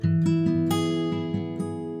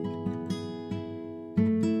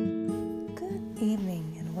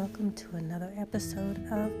welcome to another episode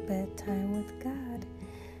of Bedtime with God.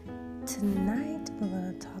 Tonight we're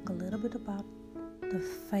going to talk a little bit about the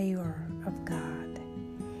favor of God.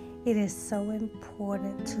 It is so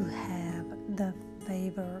important to have the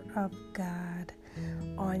favor of God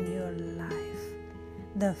on your life.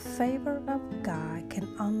 The favor of God can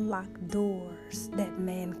unlock doors that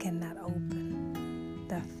man cannot open.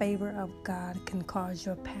 The favor of God can cause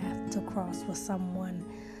your path to cross with someone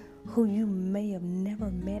who you may have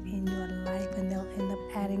never met in your life, and they'll end up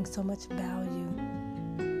adding so much value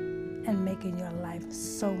and making your life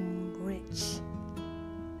so rich.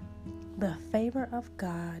 The favor of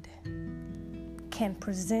God can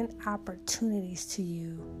present opportunities to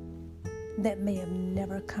you that may have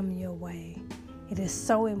never come your way. It is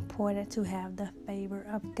so important to have the favor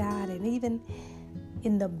of God. And even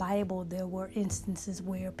in the Bible, there were instances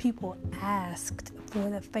where people asked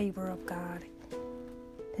for the favor of God.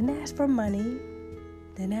 Didn't ask for money,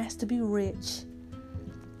 didn't ask to be rich,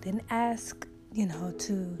 didn't ask,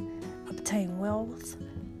 to obtain wealth,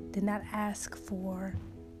 did not ask for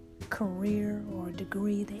career or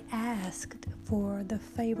degree. They asked for the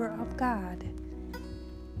favor of God.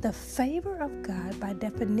 The favor of God, by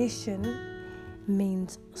definition,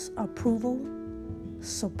 means approval,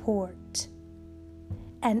 support,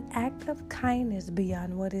 an act of kindness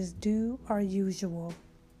beyond what is due or usual,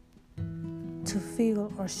 to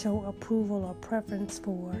feel or show approval or preference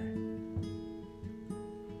for,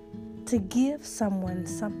 to give someone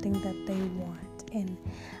something that they want. And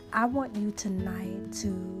I want you tonight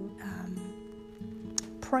to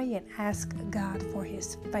pray and ask God for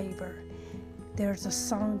His favor. There's a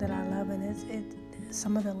song that I love, and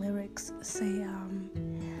some of the lyrics say,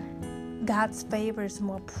 God's favor is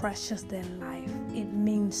more precious than life. It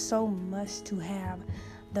means so much to have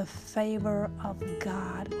the favor of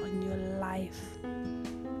God on your life.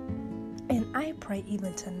 And I pray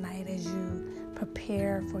even tonight, as you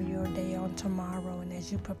prepare for your day on tomorrow, and as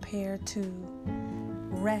you prepare to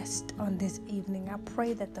rest on this evening, I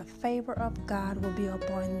pray that the favor of God will be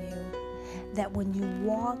upon you, that when you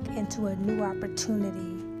walk into a new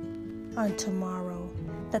opportunity on tomorrow,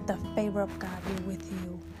 that the favor of God be with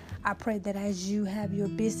you. I pray that as you have your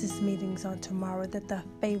business meetings on tomorrow, that the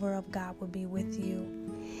favor of God will be with you.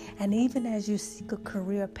 And even as you seek a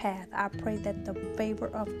career path, I pray that the favor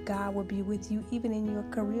of God will be with you even in your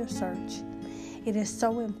career search. It is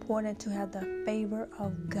so important to have the favor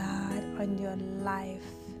of God on your life.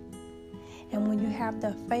 And when you have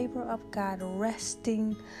the favor of God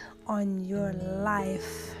resting on your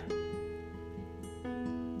life,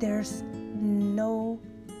 there's no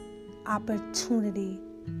opportunity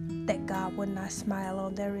that God would not smile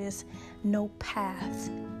on. There is no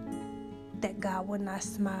path that God would not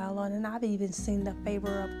smile on. And I've even seen the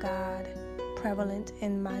favor of God prevalent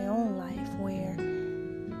in my own life, where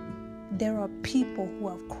there are people who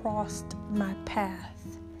have crossed my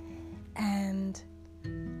path, and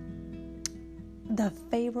the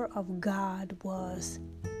favor of God was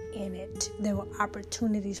in it. There were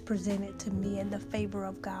opportunities presented to me, and the favor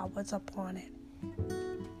of God was upon it.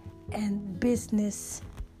 And business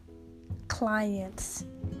clients,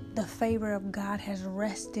 the favor of God has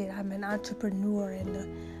rested. I'm an entrepreneur, and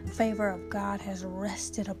the favor of God has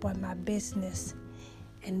rested upon my business.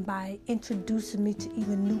 And by introducing me to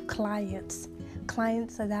even new clients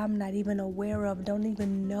that I'm not even aware of, don't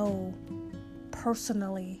even know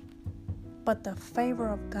personally, but the favor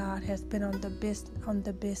of God has been on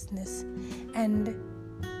the business. And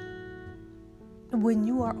when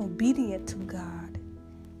you are obedient to God,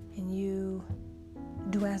 and you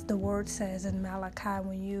do as the word says in Malachi,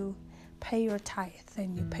 when you pay your tithe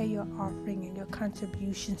and you pay your offering and your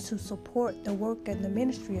contributions to support the work and the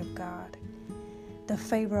ministry of God, the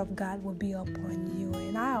favor of God will be upon you.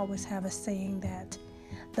 And I always have a saying that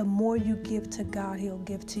the more you give to God, He'll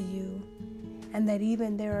give to you. And that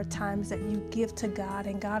even there are times that you give to God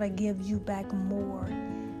and God will give you back more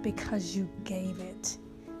because you gave it.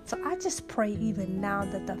 So I just pray even now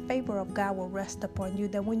that the favor of God will rest upon you,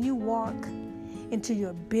 that when you walk into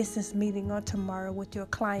your business meeting on tomorrow with your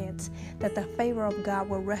clients, that the favor of God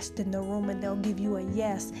will rest in the room, and they'll give you a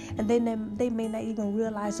yes. And then they may not even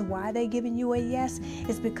realize why they're giving you a yes.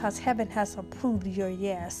 It's because heaven has approved your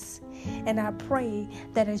yes. And I pray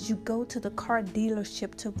that as you go to the car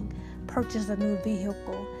dealership to purchase a new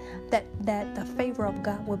vehicle, that the favor of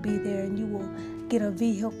God will be there, and you will get a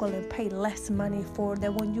vehicle and pay less money for it.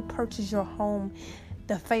 That when you purchase your home,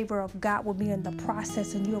 the favor of God will be in the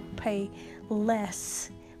process, and you'll pay less,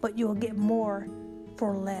 but you'll get more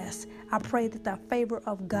for less. I pray that the favor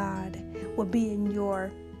of God will be in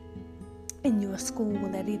your in your school,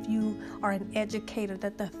 that if you are an educator,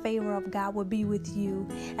 that the favor of God will be with you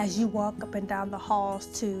as you walk up and down the halls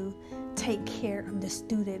to take care of the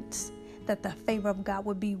students, that the favor of God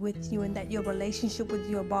will be with you, and that your relationship with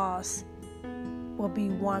your boss will be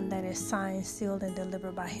one that is signed, sealed, and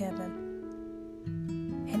delivered by heaven.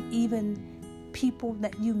 And even people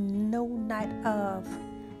that you know not of,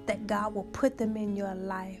 that God will put them in your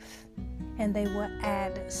life, and they will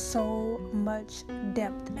add so much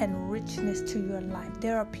depth and richness to your life.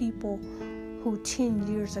 There are people who 10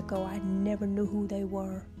 years ago I never knew who they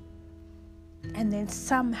were. And then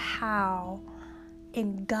somehow,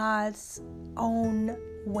 in God's own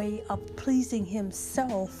way of pleasing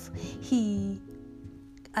Himself, He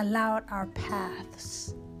allowed our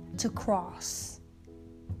paths to cross.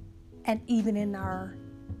 And even in our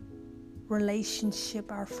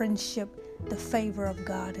relationship, our friendship, the favor of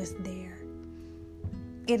God is there.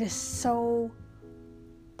 It is so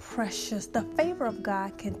precious. The favor of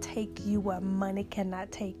God can take you where money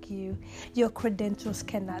cannot take you. Your credentials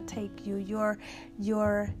cannot take you.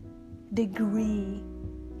 Your degree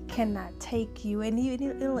cannot take you. And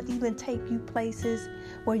it'll even take you places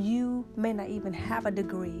where you may not even have a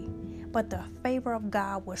degree. But the favor of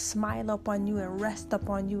God will smile upon you and rest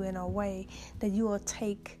upon you in a way that you will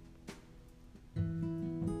take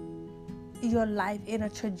your life in a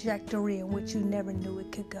trajectory in which you never knew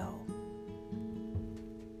it could go.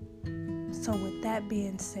 So with that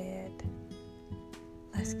being said,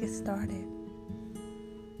 let's get started.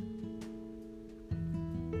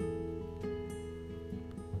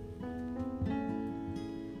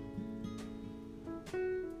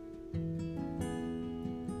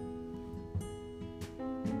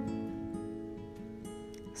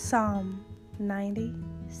 Psalm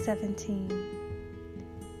 90:17.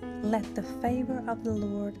 Let the favor of the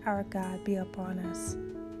Lord our God be upon us,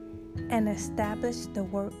 and establish the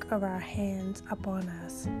work of our hands upon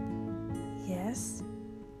us. Yes,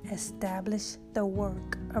 establish the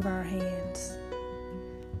work of our hands.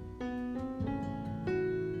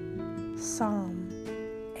 Psalm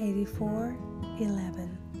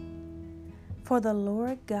 84:11. For the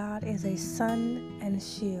Lord God is a sun and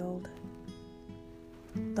shield.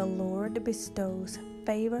 The Lord bestows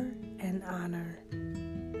favor and honor.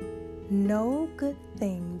 No good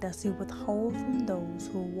thing does He withhold from those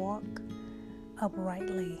who walk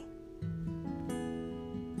uprightly.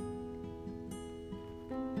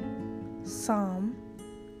 Psalm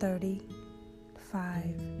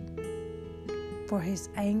 35. For His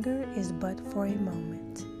anger is but for a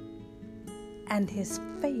moment, and His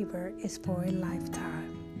favor is for a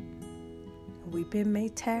lifetime. Weeping may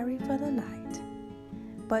tarry for the night,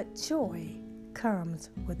 but joy comes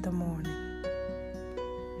with the morning.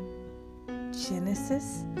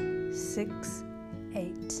 Genesis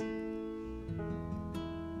 6:8.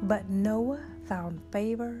 But Noah found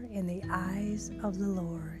favor in the eyes of the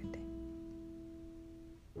Lord.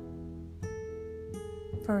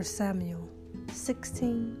 1 Samuel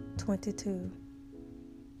 16:22.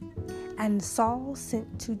 And Saul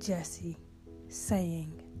sent to Jesse,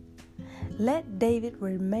 saying, Let David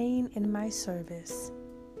remain in my service,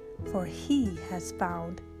 for he has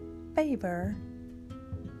found favor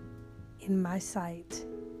in my sight.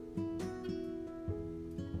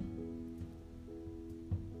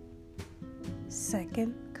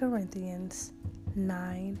 Second Corinthians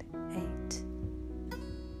 9:8.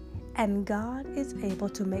 And God is able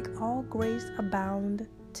to make all grace abound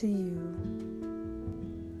to you,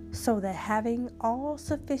 so that having all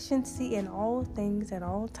sufficiency in all things at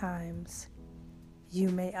all times, you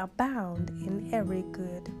may abound in every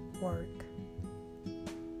good work.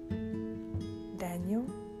 Daniel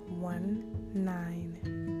 1:9.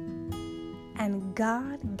 And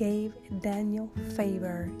God gave Daniel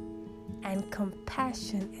favor and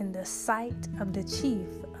compassion in the sight of the chief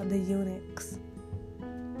of the eunuchs.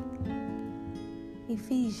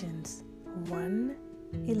 Ephesians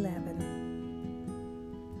 1:11.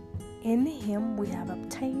 In Him we have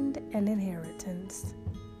obtained an inheritance,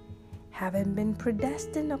 having been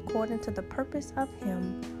predestined according to the purpose of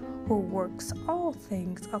Him who works all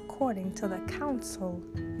things according to the counsel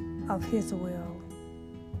of His will.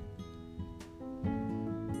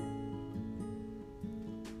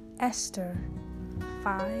 Esther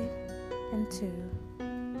 5:2.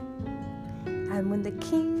 And when the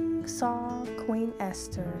king saw Queen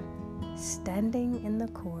Esther standing in the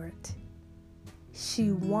court,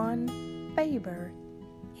 she won favor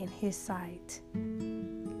in his sight.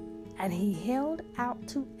 And he held out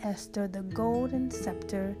to Esther the golden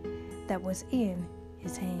scepter that was in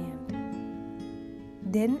his hand.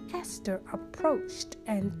 Then Esther approached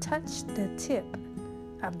and touched the tip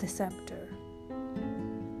of the scepter.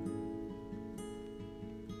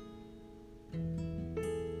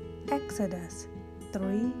 Exodus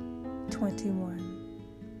 3:21.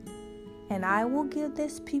 And I will give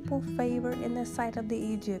this people favor in the sight of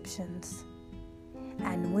the Egyptians.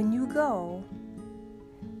 And when you go,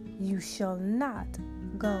 you shall not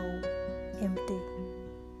go empty.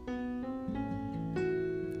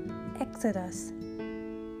 Exodus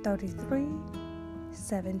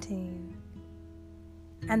 33:17.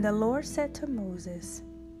 And the Lord said to Moses,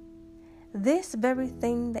 this very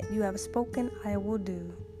thing that you have spoken I will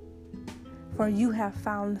do, for you have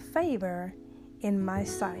found favor in my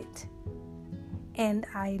sight, and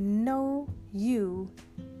I know you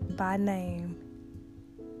by name.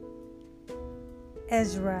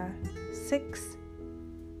 Ezra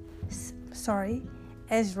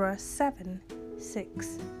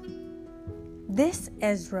 7:6. This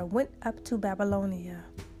Ezra went up to Babylonia.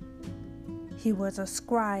 He was a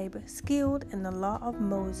scribe skilled in the law of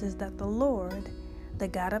Moses that the Lord, the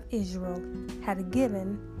God of Israel, had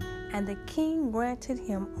given, and the king granted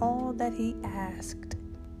him all that he asked,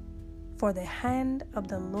 for the hand of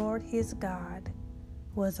the Lord his God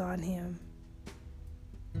was on him.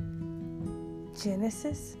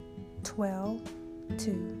 Genesis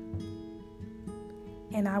 12:2.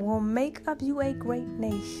 And I will make of you a great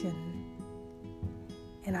nation,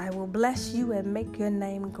 and I will bless you and make your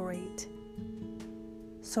name great,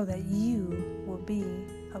 so that you will be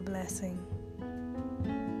a blessing.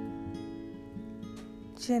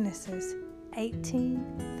 Genesis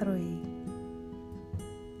 18:3.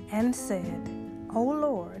 And said, O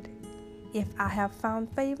Lord, if I have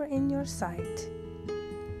found favor in your sight,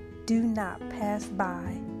 do not pass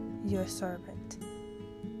by your servant.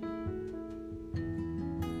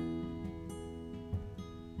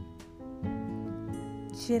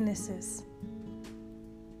 Genesis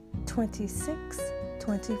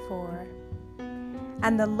 26:24.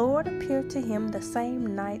 And the Lord appeared to him the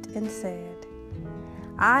same night and said,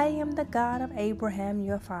 I am the God of Abraham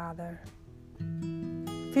your father.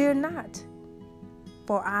 Fear not,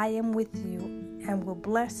 for I am with you, and will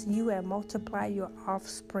bless you and multiply your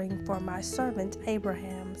offspring for my servant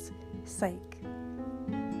Abraham's sake.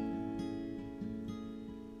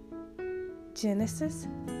 Genesis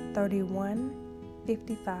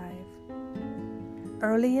 31:55.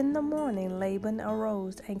 Early in the morning Laban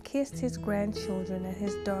arose and kissed his grandchildren and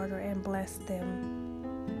his daughter and blessed them.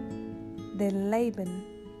 Then Laban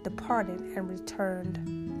departed and returned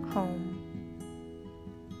home.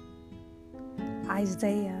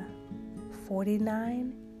 Isaiah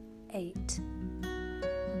 49:8.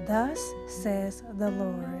 Thus says the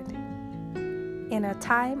Lord, in a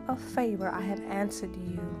time of favor I have answered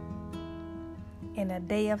you. In a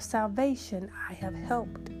day of salvation I have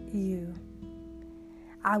helped you.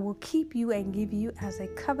 I will keep you and give you as a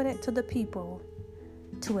covenant to the people,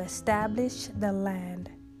 to establish the land,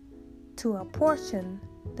 to apportion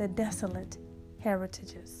the desolate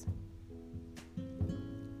heritages.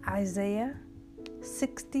 Isaiah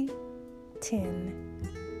 60:10.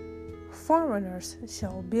 Foreigners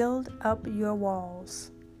shall build up your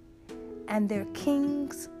walls, and their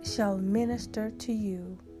kings shall minister to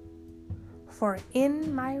you. For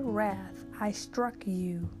in my wrath I struck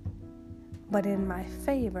you, but in my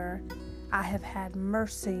favor I have had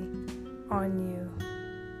mercy on you.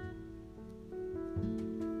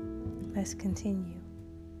 Let's continue.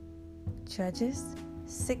 Judges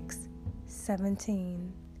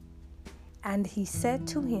 6:17. And he said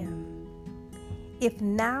to him, if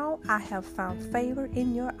now I have found favor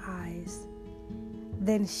in your eyes,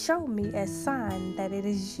 then show me a sign that it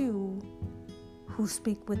is you who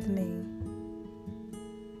speak with me.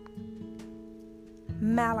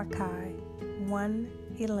 Malachi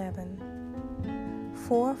 1:11.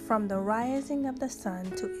 For from the rising of the sun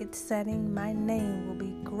to its setting my name will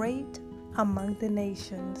be great among the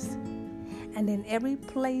nations, and in every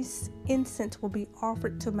place incense will be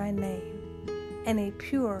offered to my name, and a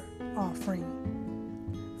pure offering.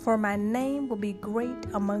 For my name will be great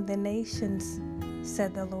among the nations,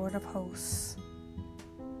 said the Lord of hosts.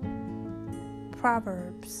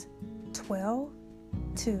 Proverbs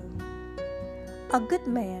 12:2. A good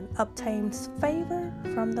man obtains favor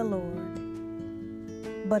from the Lord,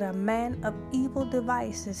 but a man of evil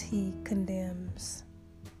devices he condemns.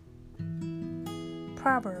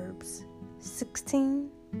 Proverbs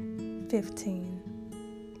 16:15.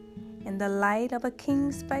 In the light of a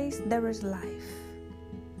king's face there is life,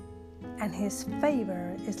 and his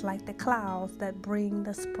favor is like the clouds that bring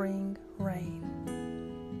the spring rain.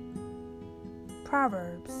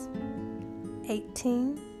 Proverbs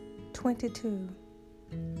 18:22.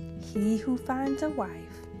 He who finds a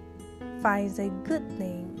wife finds a good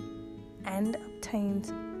thing and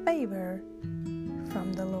obtains favor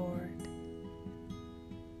from the Lord.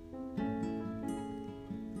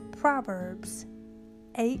 Proverbs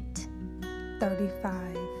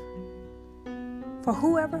 8:35. For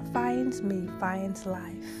whoever finds me finds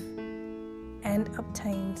life and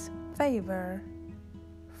obtains favor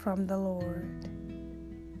from the Lord.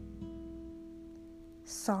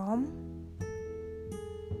 Psalm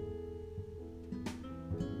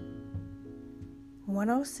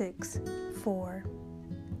 106:4.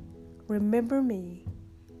 Remember me,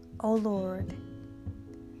 O Lord,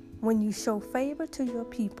 when you show favor to your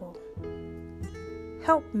people.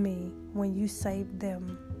 Help me when you save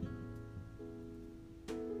them.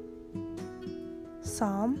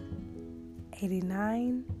 Psalm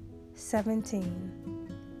 89:17.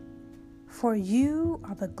 For you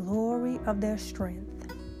are the glory of their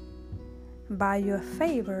strength. By your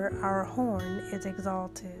favor our horn is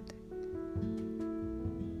exalted.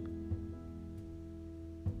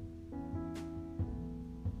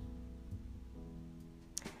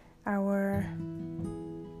 Our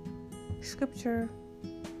scripture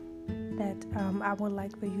that I would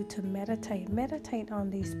like for you to meditate on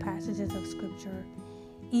these passages of scripture.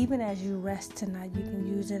 Even as you rest tonight, you can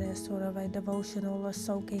use it as sort of a devotional or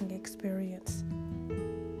soaking experience,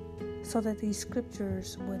 so that these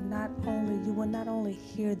scriptures you will not only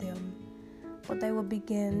hear them, but they will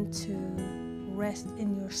begin to rest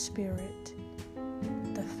in your spirit.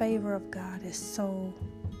 The favor of God is so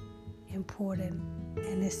important,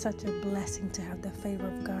 and it's such a blessing to have the favor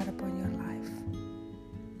of God upon your life.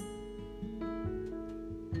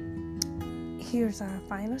 Here's our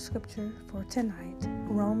final scripture for tonight,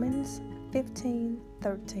 Romans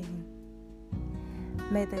 15:13.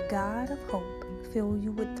 May the God of hope fill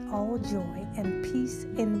you with all joy and peace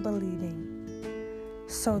in believing,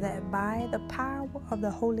 so that by the power of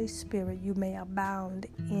the Holy Spirit you may abound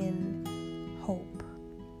in hope.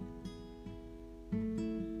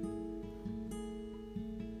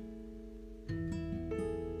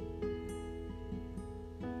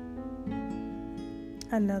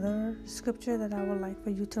 Another scripture that I would like for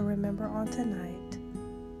you to remember on tonight,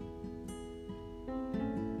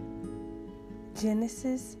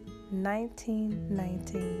 Genesis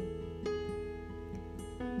 19:19.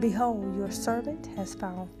 Behold, your servant has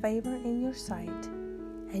found favor in your sight,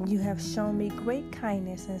 and you have shown me great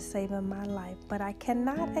kindness in saving my life, but I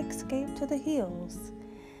cannot escape to the hills,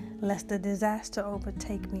 lest the disaster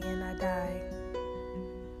overtake me and I die.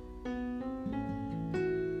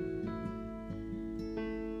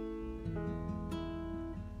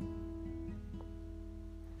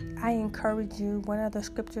 I encourage you, one other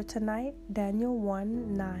scripture tonight, Daniel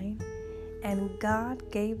 1:9. And God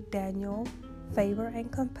gave Daniel favor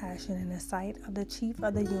and compassion in the sight of the chief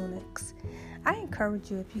of the eunuchs. I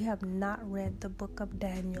encourage you, if you have not read the book of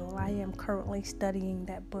Daniel, I am currently studying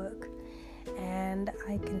that book, and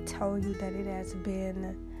I can tell you that it has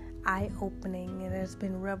been eye-opening. It has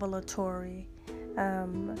been revelatory,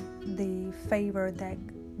 the favor that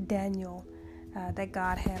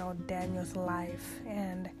God had on Daniel's life.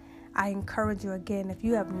 And I encourage you again, if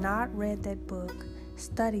you have not read that book,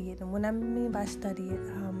 study it. And what I mean by study it,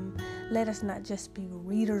 let us not just be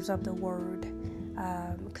readers of the word,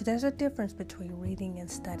 because there's a difference between reading and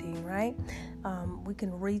studying, right? We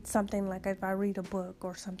can read something, like if I read a book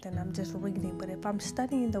or something, I'm just reading. But if I'm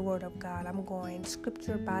studying the word of God, I'm going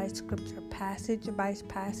scripture by scripture, passage by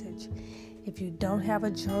passage. If you don't have a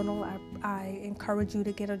journal, I encourage you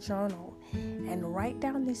to get a journal and write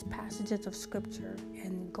down these passages of scripture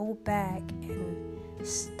and go back and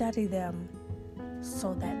study them,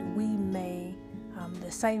 so that we may,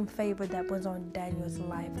 the same favor that was on Daniel's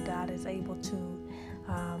life, God is able to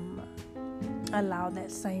allow that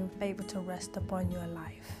same favor to rest upon your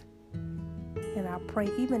life. And I pray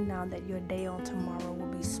even now that your day on tomorrow will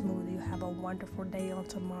be smooth. You have a wonderful day on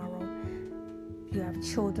tomorrow. If you have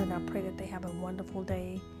children, I pray that they have a wonderful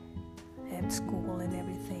day at school and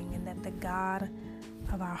everything, and that the God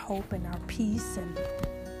of our hope and our peace and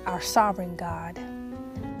our sovereign God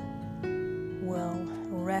will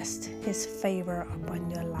rest his favor upon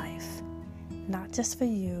your life, not just for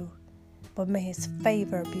you, but may his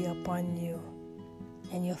favor be upon you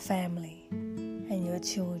and your family and your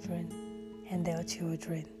children and their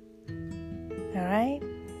children. All right?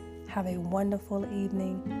 Have a wonderful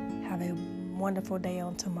evening. Have a wonderful day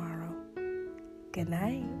on tomorrow. Good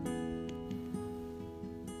night.